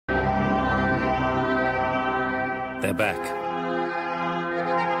they're back.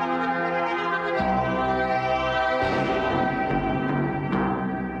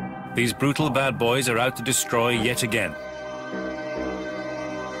 These brutal bad boys are out to destroy yet again.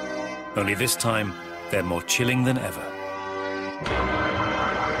 Only this time, they're more chilling than ever.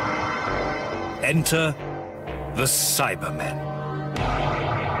 Enter the Cybermen.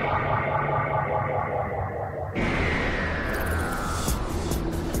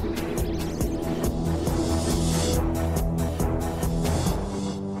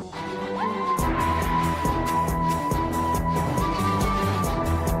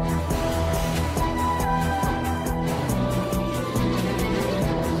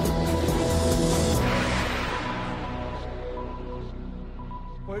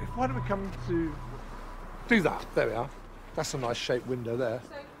 Why don't we come to do that? There we are. That's a nice shaped window there.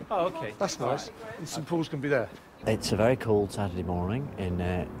 Oh, okay. That's nice. And St Paul's can be there. It's a very cold Saturday morning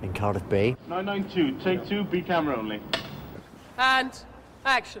in Cardiff Bay. 992, take 2, B camera only. And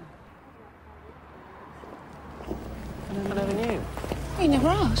action. I never knew. You never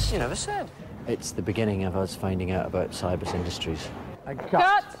asked. You never said. It's the beginning of us finding out about Cyber's industries. And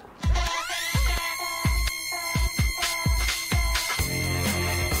Cut.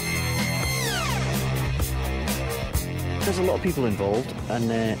 There's a lot of people involved, and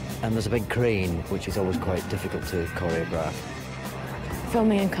there's a big crane, which is always quite difficult to choreograph.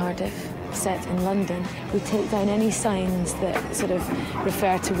 Filming in Cardiff, set in London, we take down any signs that sort of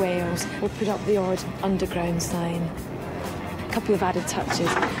refer to Wales. We'll put up the odd underground sign. A couple of added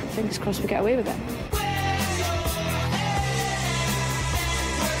touches. Fingers crossed we get away with it.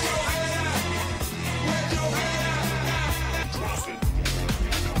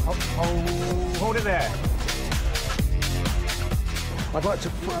 Hold it there. I'd like to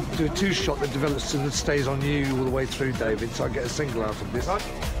do a two-shot that develops and stays on you all the way through, David, so I get a single out of this.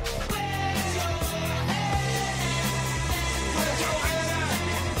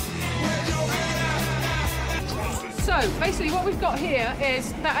 So, basically what we've got here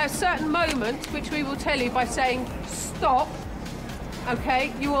is that at a certain moment, which we will tell you by saying stop,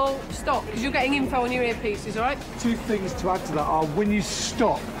 okay, you will stop, because you're getting info on your earpieces, all right? Two things to add to that are when you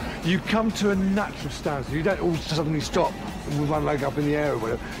stop, you come to a natural standstill. You don't all suddenly stop with one leg up in the air or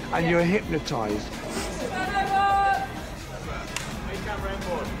whatever, and you're hypnotised.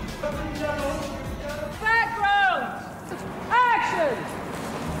 Background! Action!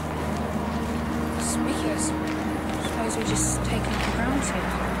 Speakers. Suppose we're just taking it for granted.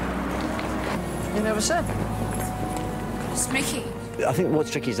 You never said. It's Mickey. I think what's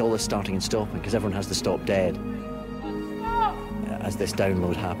tricky is all this starting and stopping, because everyone has to stop dead as this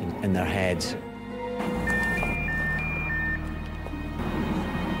download happens in their heads.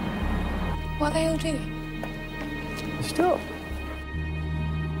 What are they all doing? Stop.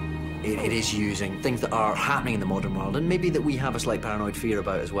 It is using things that are happening in the modern world, and maybe that we have a slight paranoid fear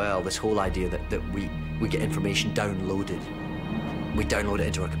about as well, this whole idea that we get information downloaded. We download it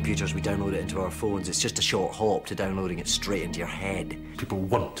into our computers, we download it into our phones. It's just a short hop to downloading it straight into your head. People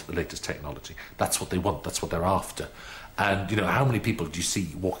want the latest technology. That's what they want, that's what they're after. And, you know, how many people do you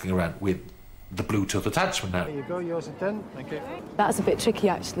see walking around with the Bluetooth attachment now? There you go, yours are done. Thank you. That's a bit tricky,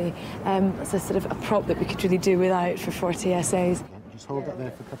 actually. It's a sort of a prop that we could really do without for 40 essays. Just hold that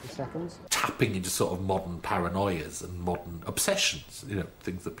there for a couple of seconds. Tapping into sort of modern paranoias and modern obsessions, you know,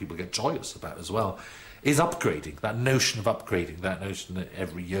 things that people get joyous about as well, is upgrading. That notion of upgrading, that notion that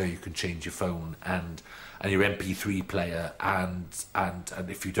every year you can change your phone and your MP3 player, and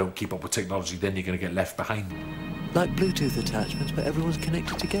if you don't keep up with technology, then you're going to get left behind. Like Bluetooth attachments, but everyone's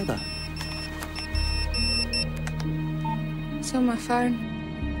connected together. It's on my phone.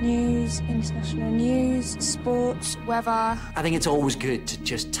 News, international news, sports, weather. I think it's always good to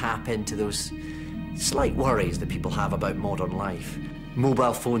just tap into those slight worries that people have about modern life.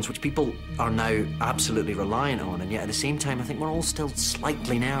 Mobile phones, which people are now absolutely reliant on, and yet at the same time I think we're all still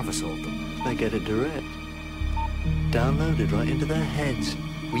slightly nervous of them. They get it direct. Downloaded right into their heads.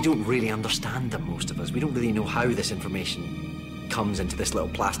 We don't really understand them, most of us. We don't really know how this information comes into this little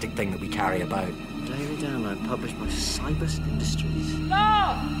plastic thing that we carry about. Daily download published by Cyber Industries.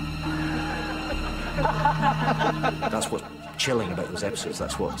 Stop! That's what's chilling about those episodes.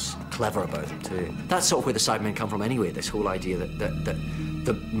 That's what's clever about them too. That's sort of where the Cybermen come from anyway, this whole idea that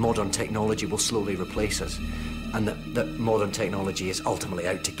the modern technology will slowly replace us, and that modern technology is ultimately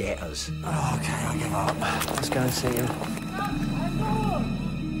out to get us. Oh, okay, I'll give up. Let's go and see him.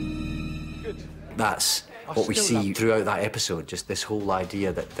 Good. That's what we see throughout that episode, just this whole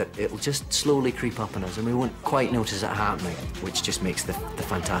idea that it'll just slowly creep up on us and we won't quite notice it happening, which just makes the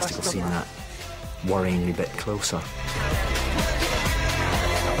fantastical scene that worryingly bit closer.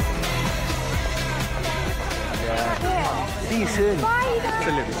 Yeah. See you soon. Bye.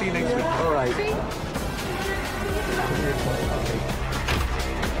 Brilliant. See you next week. All right.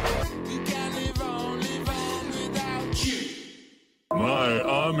 My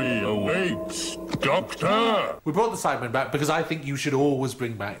army awaits, Doctor! We brought the Cybermen back because I think you should always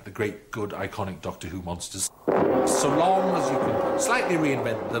bring back the great, good, iconic Doctor Who monsters. So long as you can slightly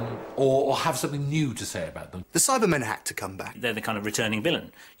reinvent them or have something new to say about them. The Cybermen had to come back. They're the kind of returning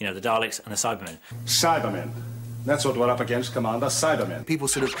villain. You know, the Daleks and the Cybermen. Cybermen. That's what we're up against, Commander. Cybermen. People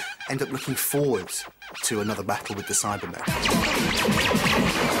sort of end up looking forward to another battle with the Cybermen.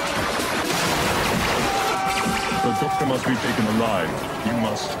 The Doctor must be taken alive. He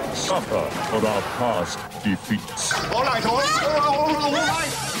must suffer for our past defeats. All right, all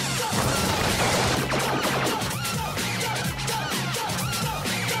right.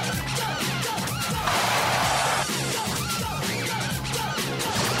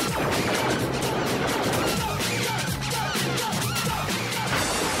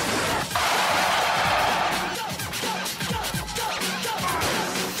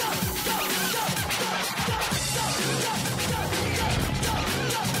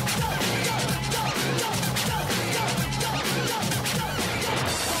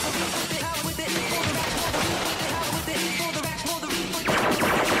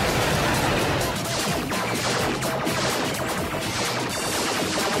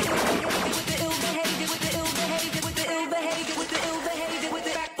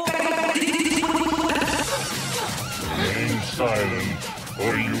 Silent,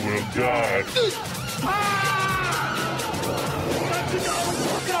 or you will die. Good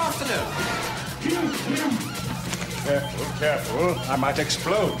afternoon. Careful, careful. I might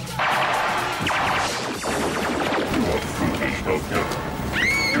explode. You are foolish, Doctor.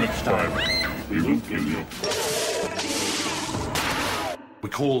 Next time, we will kill you. We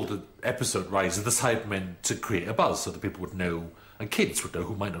called the episode Rise of the Cybermen to create a buzz so that people would know, and kids would know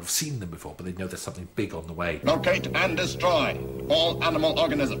who might not have seen them before, but they'd know there's something big on the way. Locate and destroy all animal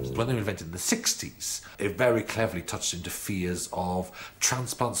organisms. When they were invented in the 60s, it very cleverly touched into fears of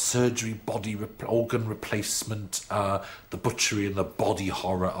transplant surgery, organ replacement, the butchery and the body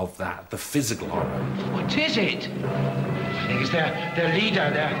horror of that, the physical horror. What is it? I think it's their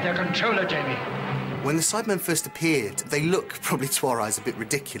leader, their controller, Jamie. When the Cybermen first appeared, they look, probably to our eyes, a bit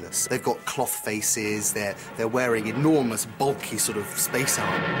ridiculous. They've got cloth faces, they're wearing enormous, bulky sort of space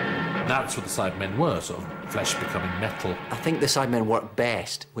armor. That's what the Cybermen were, sort of flesh becoming metal. I think the Cybermen work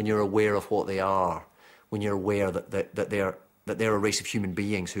best when you're aware of what they are, when you're aware that they're a race of human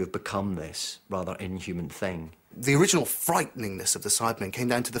beings who have become this rather inhuman thing. The original frighteningness of the Cybermen came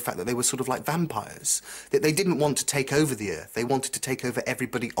down to the fact that they were sort of like vampires. That they didn't want to take over the Earth. They wanted to take over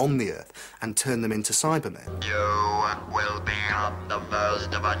everybody on the Earth and turn them into Cybermen. You will be on the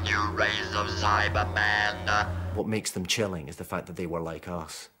first of a new race of Cybermen. What makes them chilling is the fact that they were like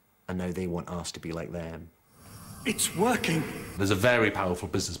us, and now they want us to be like them. It's working. There's a very powerful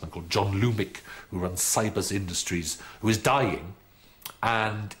businessman called John Lumick who runs Cybers Industries, who is dying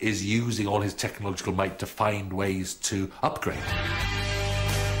and is using all his technological might to find ways to upgrade.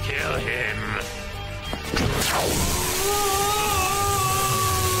 Kill him.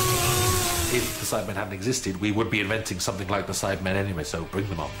 If the Cybermen hadn't existed, we would be inventing something like the Cybermen anyway, so bring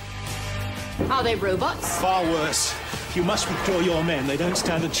them on. Are they robots? Far worse. You must withdraw your men. They don't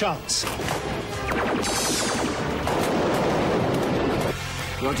stand a chance.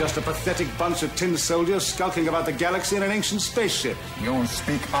 You're just a pathetic bunch of tin soldiers skulking about the galaxy in an ancient spaceship. You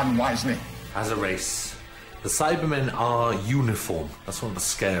speak unwisely. As a race, the Cybermen are uniform. That's one of the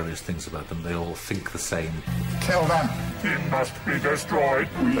scariest things about them. They all think the same. Kill them. He must be destroyed.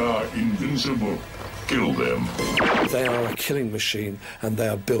 We are invincible. Kill them. They are a killing machine, and they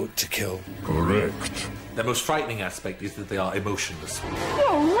are built to kill. Correct. The most frightening aspect is that they are emotionless.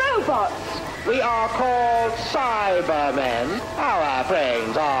 You're robots! We are called Cybermen. Our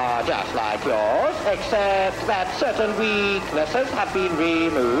brains are just like yours, except that certain weaknesses have been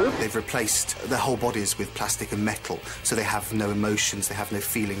removed. They've replaced their whole bodies with plastic and metal, so they have no emotions, they have no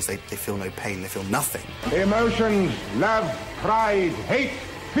feelings, they feel no pain, they feel nothing. Emotions, love, pride, hate,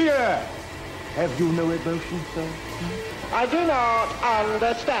 fear. Have you no emotions, sir? I do not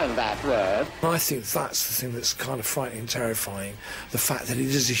understand that word. I think that's the thing that's kind of frightening and terrifying. The fact that it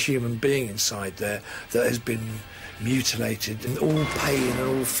is a human being inside there that has been mutilated, and all pain and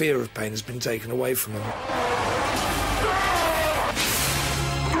all fear of pain has been taken away from them.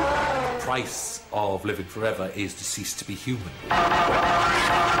 The price of living forever is to cease to be human.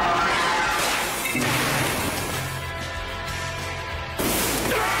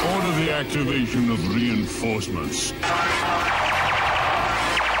 Order the activation of reinforcements. We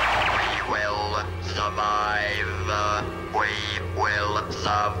will survive. We will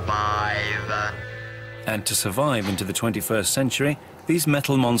survive. And to survive into the 21st century, these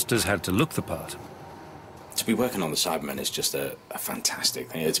metal monsters had to look the part. To be working on the Cybermen is just a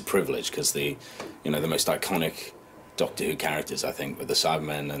fantastic thing. It's a privilege because the most iconic Doctor Who characters, I think, were the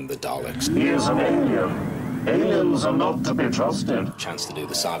Cybermen and the Daleks. He is an alien. Aliens are not to be trusted. Chance to do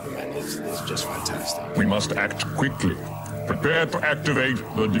the Cybermen is just fantastic. We must act quickly. Prepare to activate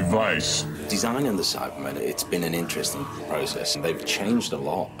the device. Designing the Cybermen, it's been an interesting process, and they've changed a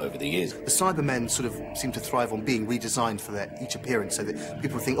lot over the years. The Cybermen sort of seem to thrive on being redesigned for each appearance, so that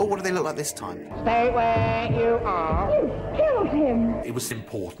people think, oh, what do they look like this time? Stay where you are. You killed him. It was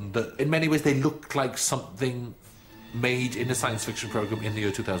important that, in many ways, they looked like something made in a science fiction program in the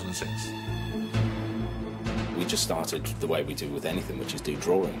year 2006. We just started the way we do with anything, which is do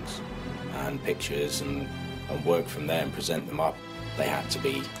drawings and pictures and work from there and present them up. They had to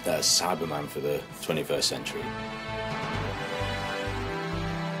be the Cyberman for the 21st century.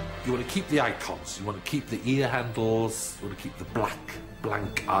 You want to keep the icons, you want to keep the ear handles, you want to keep the black,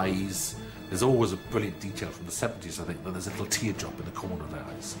 blank eyes. There's always a brilliant detail from the 70s, I think, that there's a little teardrop in the corner of their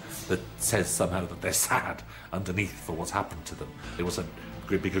eyes that says somehow that they're sad underneath for what's happened to them. There was a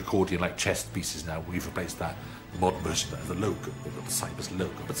great big accordion-like chest pieces now. We've replaced that. The modern version of the logo, the Cyber's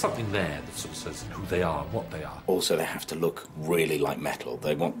logo, but something there that sort of says who they are and what they are. Also, they have to look really like metal.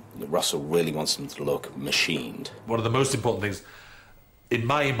 Russell really wants them to look machined. One of the most important things, in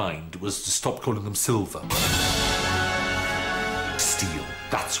my mind, was to stop calling them silver. Steel.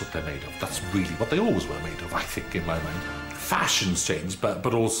 That's what they're made of. That's really what they always were made of, I think, in my mind. Fashions changed,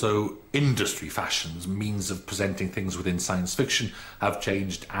 but also industry fashions, means of presenting things within science fiction have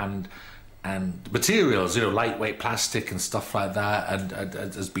changed, and materials, lightweight plastic and stuff like that, and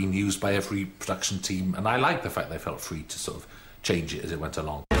has been used by every production team. And I like the fact they felt free to sort of change it as it went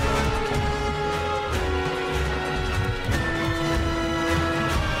along.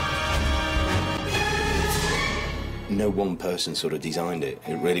 No one person sort of designed it.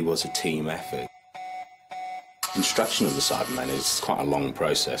 It really was a team effort. Construction of the Cybermen is quite a long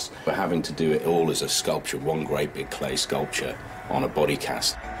process. We're having to do it all as a sculpture, one great big clay sculpture on a body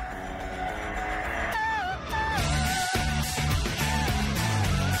cast.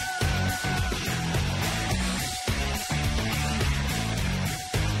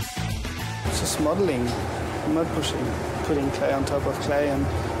 It's just modelling, mud pushing, putting clay on top of clay and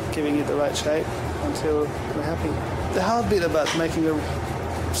giving it the right shape until we're happy. The hard bit about making a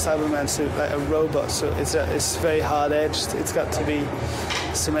Cyberman suit, like a robot suit, it's very hard-edged. It's got to be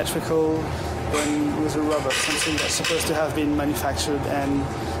symmetrical. When with a robot, something that's supposed to have been manufactured and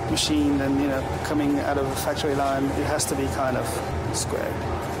machined and coming out of a factory line, it has to be kind of square.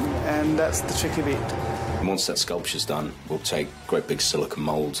 And that's the tricky bit. And once that sculpture's done, we'll take great big silicon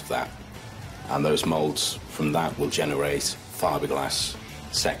moulds of that, and those moulds from that will generate fiberglass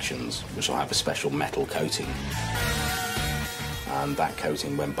sections, which will have a special metal coating. And that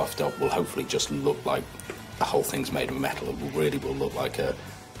coating, when buffed up, will hopefully just look like the whole thing's made of metal. It really will look like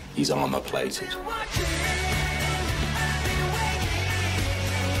he's armour plated.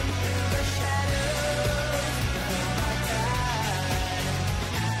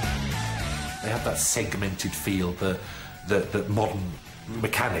 They have that segmented feel that modern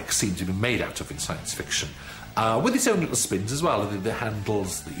mechanics seem to be made out of in science fiction. With its own little spins as well. The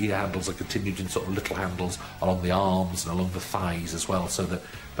handles, the ear handles are continued in sort of little handles along the arms and along the thighs as well, so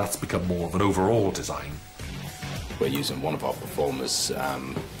that's become more of an overall design. We're using one of our performers,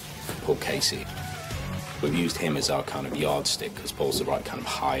 Paul Casey. We've used him as our kind of yardstick, because Paul's the right kind of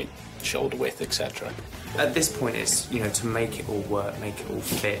height, shoulder width, etc. At this point, it's, to make it all work, make it all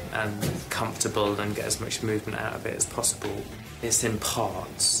fit and comfortable and get as much movement out of it as possible. It's in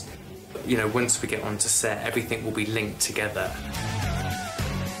parts. Once we get onto set, everything will be linked together.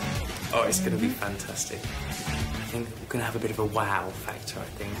 Oh, it's going to be fantastic. I think we're going to have a bit of a wow factor, I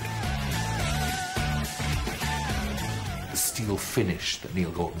think. The steel finish that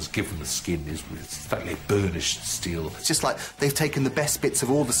Neill Gorton's given the skin is fairly burnished steel. It's just like they've taken the best bits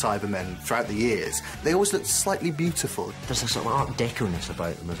of all the Cybermen throughout the years. They always look slightly beautiful. There's a sort of Art Deco-ness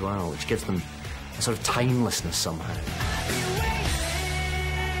about them as well, which gives them a sort of timelessness somehow.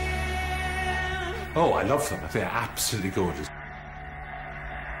 Oh, I love them. I think they're absolutely gorgeous.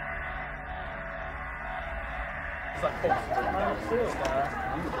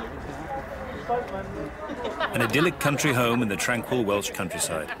 An idyllic country home in the tranquil Welsh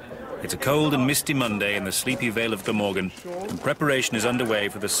countryside. It's a cold and misty Monday in the sleepy Vale of Glamorgan, and preparation is underway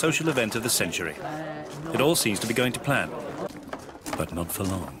for the social event of the century. It all seems to be going to plan, but not for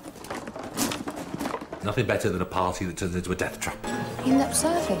long. Nothing better than a party that turns into a death trap. You end up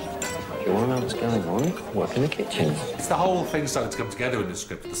serving. You want to know what's going on? Work in the kitchen. It's the whole thing started to come together in the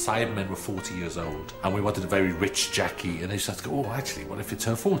script. The Cybermen were 40 years old, and we wanted a very rich Jackie, and they started to go, oh, actually, what if it's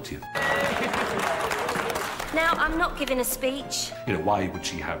her 40th? Now, I'm not giving a speech. You know, why would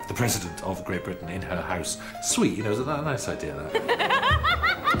she have the President of Great Britain in her house? Sweet, you know, isn't that a nice idea, that?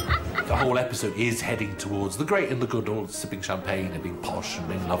 The whole episode is heading towards the great and the good, all sipping champagne and being posh and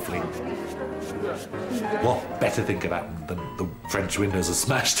being lovely. What better thing could happen than the French windows are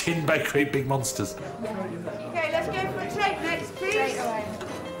smashed in by great big monsters? Okay, let's go for a take next, please.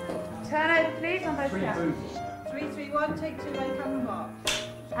 Turn over, please, on both counts. 3, 3, 1, take 2, by camera mark.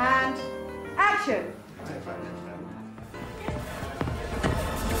 And action!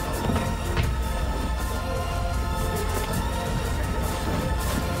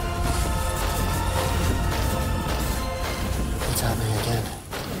 It's happening again.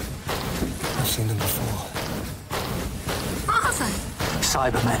 I've seen them before. What are they?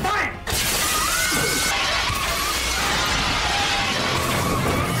 Cybermen.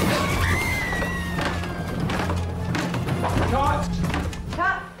 Cut!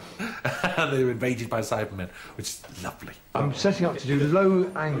 And they were invaded by Cybermen, which is lovely. I'm setting up to do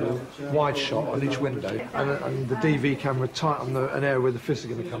low-angle, wide shot on each window, and the DV camera tight on an area where the fists are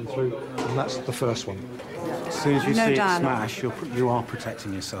going to come through, and that's the first one. As soon as you see it dialogue. smash, you are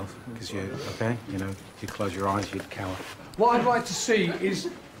protecting yourself, because you you close your eyes, you'd cower. What I'd like to see is,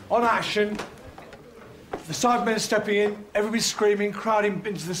 on action, the Cybermen stepping in, everybody screaming, crowding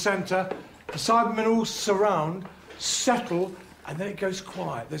into the centre, the Cybermen all surround, settle, and then it goes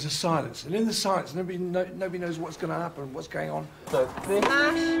quiet. There's a silence, and in the silence, nobody knows what's going to happen, what's going on. So,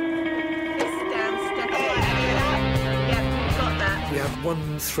 Smash. Fist down, step away. Yep, you've got that. we have 1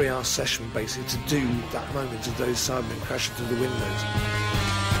 3-hour session, basically, to do that moment of those Cybermen crashing through the windows.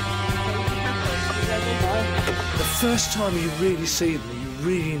 The first time you really see them, you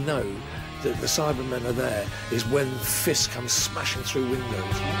really know that the Cybermen are there, is when fists come smashing through windows.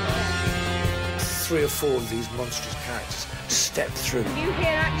 3 or 4 of these monstrous characters step through. You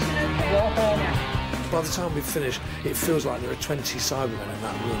hear action, okay? Yeah. By the time we finish, it feels like there are 20 Cybermen in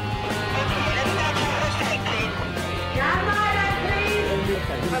that room. Stand by then, please.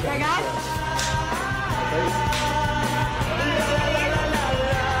 Okay, guys?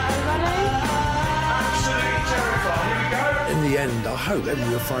 In the end, I hope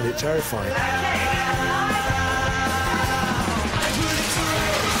everyone will find it terrifying.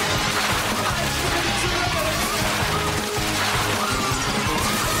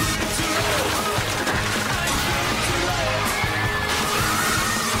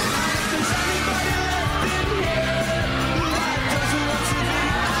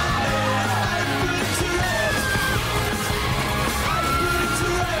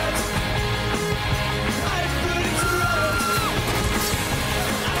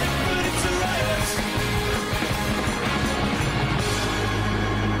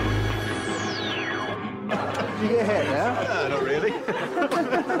 You get hit now? No, not really.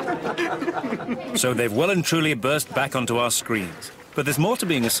 So they've well and truly burst back onto our screens. But there's more to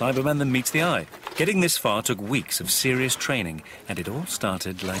being a Cyberman than meets the eye. Getting this far took weeks of serious training, and it all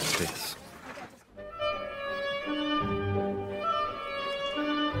started like this.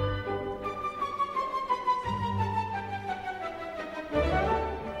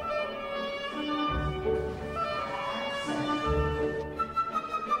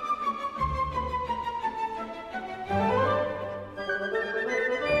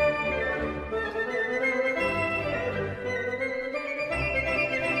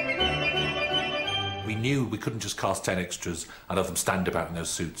 We couldn't just cast 10 extras and have them stand about in those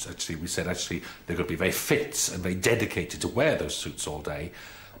suits. Actually, we said, they've got to be very fit and very dedicated to wear those suits all day,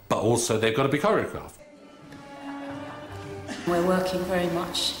 but also they've got to be choreographed. We're working very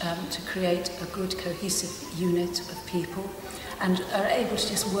much to create a good, cohesive unit of people and are able to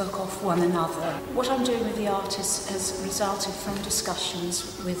just work off one another. What I'm doing with the artists has resulted from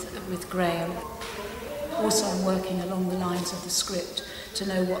discussions with Graham. Also, I'm working along the lines of the script to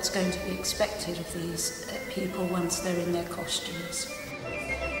know what's going to be expected of these people once they're in their costumes.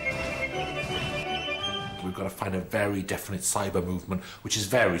 We've got to find a very definite cyber movement, which is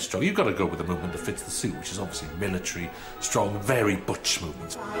very strong. You've got to go with a movement that fits the suit, which is obviously military, strong, very butch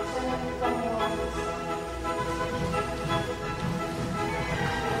movements.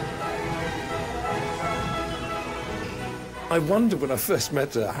 I wondered when I first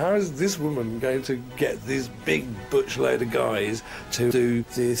met her, how is this woman going to get this big butch load of guys to do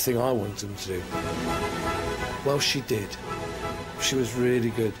the thing I want them to do? Well, she did. She was really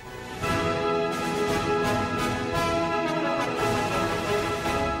good.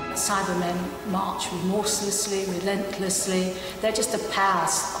 Cybermen march remorselessly, relentlessly. They're just a power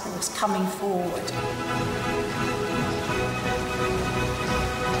force coming forward.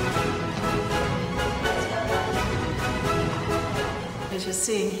 As you're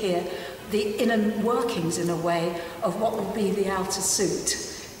seeing here, the inner workings, in a way, of what will be the outer suit.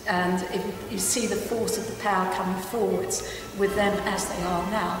 And if you see the force of the power coming forwards with them as they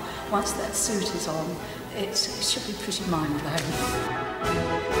are now, once that suit is on, it should be pretty mind-blowing.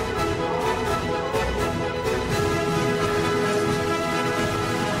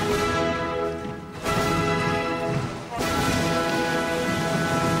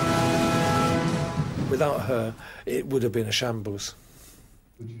 Without her, it would have been a shambles.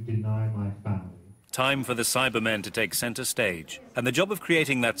 Would you deny my family? Time for the Cybermen to take centre stage, and the job of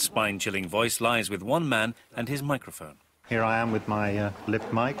creating that spine-chilling voice lies with one man and his microphone. Here I am with my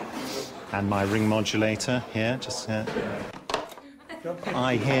lip mic and my ring modulator here.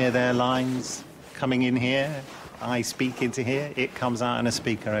 I hear their lines coming in here. I speak into here. It comes out in a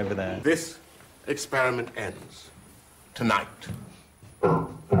speaker over there. This experiment ends tonight.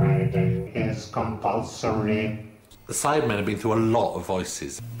 Upgrading is compulsory. The Cybermen have been through a lot of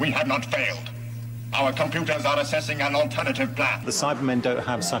voices. We have not failed. Our computers are assessing an alternative plan. The Cybermen don't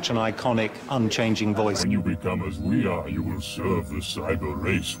have such an iconic, unchanging voice. When you become as we are, you will serve the cyber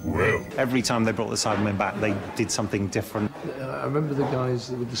race well. Every time they brought the Cybermen back, they did something different. I remember the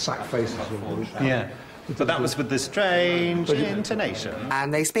guys with the sack faces. Yeah. But that was with the strange intonation.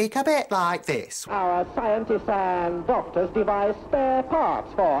 And they speak a bit like this. Our scientists and doctors devise spare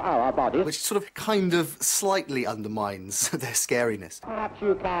parts for our bodies. Which sort of kind of slightly undermines their scariness. Perhaps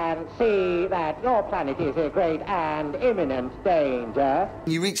you can see that your planet is in great and imminent danger.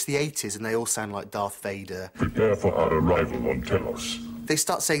 You reach the 80s and they all sound like Darth Vader. Prepare for our arrival on Telos. They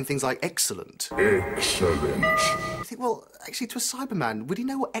start saying things like excellent. Excellent. I think, well, actually, to a Cyberman, would he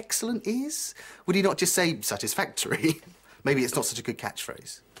know what excellent is? Would he not just say satisfactory? Maybe it's not such a good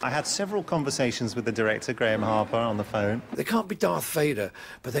catchphrase. I had several conversations with the director, Graham Harper, on the phone. They can't be Darth Vader,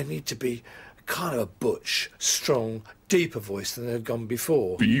 but they need to be kind of a butch, strong, deeper voice than they've gone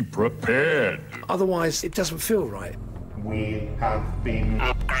before. Be prepared. Otherwise, it doesn't feel right. We have been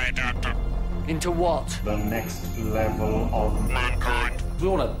upgraded. Into what? The next level of mankind. We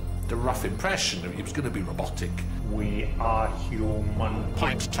all had the rough impression that it was going to be robotic. We are human.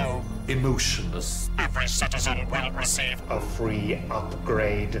 Point 2. Emotionless. Every citizen will receive a free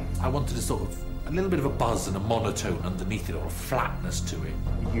upgrade. I wanted a sort of a little bit of a buzz and a monotone underneath it, or a flatness to it.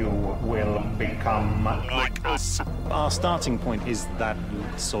 You will become like us. Our starting point is that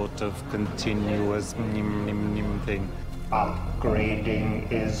sort of continuous thing. Upgrading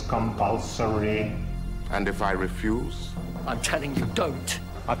is compulsory. And if I refuse? I'm telling you, don't.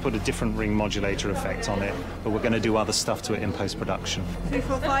 I put a different ring modulator effect on it, but we're going to do other stuff to it in post-production.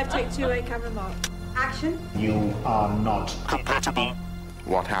 345, take 28, camera mark. Action. You are not compatible.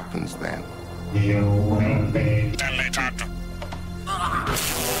 What happens then? You will be deleted.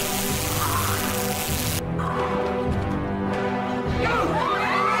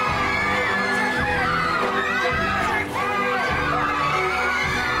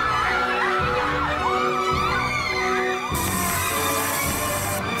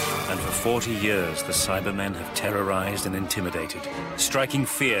 For 40 years, the Cybermen have terrorized and intimidated, striking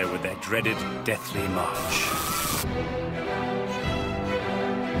fear with their dreaded deathly march.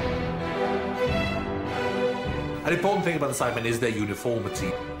 An important thing about the Cybermen is their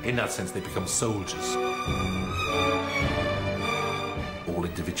uniformity. In that sense, they become soldiers. All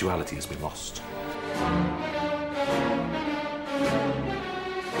individuality has been lost.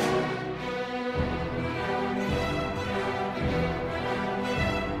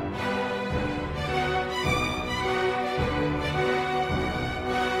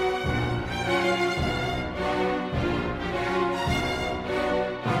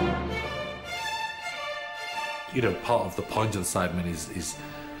 You know, part of the point of the Cybermen is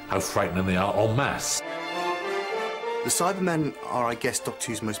how frightening they are en masse. The Cybermen are, I guess, Doctor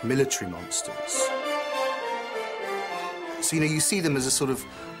Who's most military monsters. So, you know, you see them as a sort of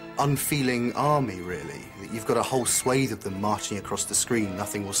unfeeling army, really. You've got a whole swathe of them marching across the screen.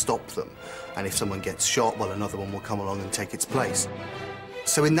 Nothing will stop them. And if someone gets shot, well, another one will come along and take its place.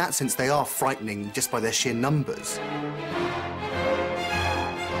 So in that sense, they are frightening just by their sheer numbers.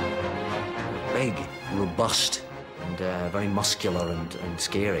 Big, robust, and very muscular and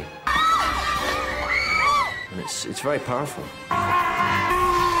scary. And it's very powerful.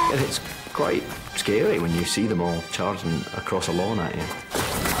 And it's quite scary when you see them all charging across a lawn at you.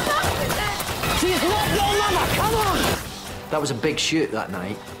 She's not your mother, come on! That was a big shoot that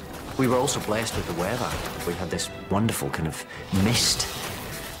night. We were also blessed with the weather. We had this wonderful kind of mist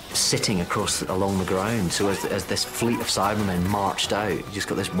sitting along the ground. So as this fleet of Cybermen marched out, you just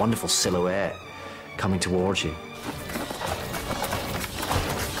got this wonderful silhouette coming towards you.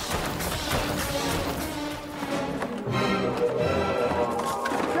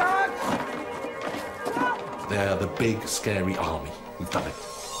 They're the big, scary army. We've done it.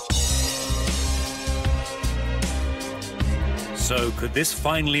 So could this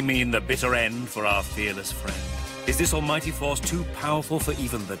finally mean the bitter end for our fearless friend? Is this almighty force too powerful for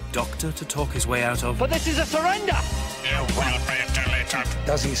even the Doctor to talk his way out of? But this is a surrender! You will be deleted.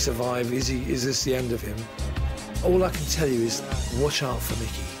 Does he survive? Is this the end of him? All I can tell you is watch out for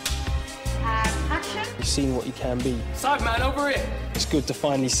Mickey. Action. You've seen what he can be. Cyberman, over here! It's good to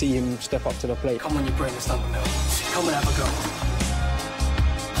finally see him step up to the plate. Come on, you brainless thumbnail. Come and have a go.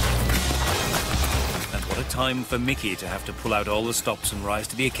 And what a time for Mickey to have to pull out all the stops and rise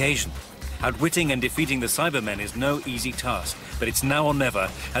to the occasion. Outwitting and defeating the Cybermen is no easy task, but it's now or never,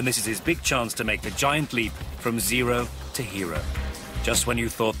 and this is his big chance to make the giant leap from zero to hero. Just when you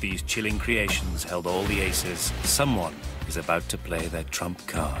thought these chilling creations held all the aces, someone is about to play their trump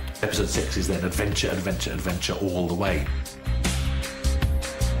card. Episode 6 is then adventure, adventure, adventure all the way.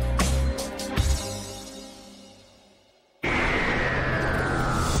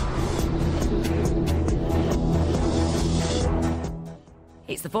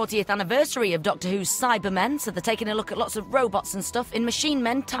 It's the 40th anniversary of Doctor Who's Cybermen, so they're taking a look at lots of robots and stuff in Machine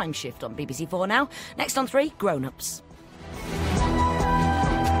Men Time Shift on BBC 4 now. Next on 3, Grown Ups.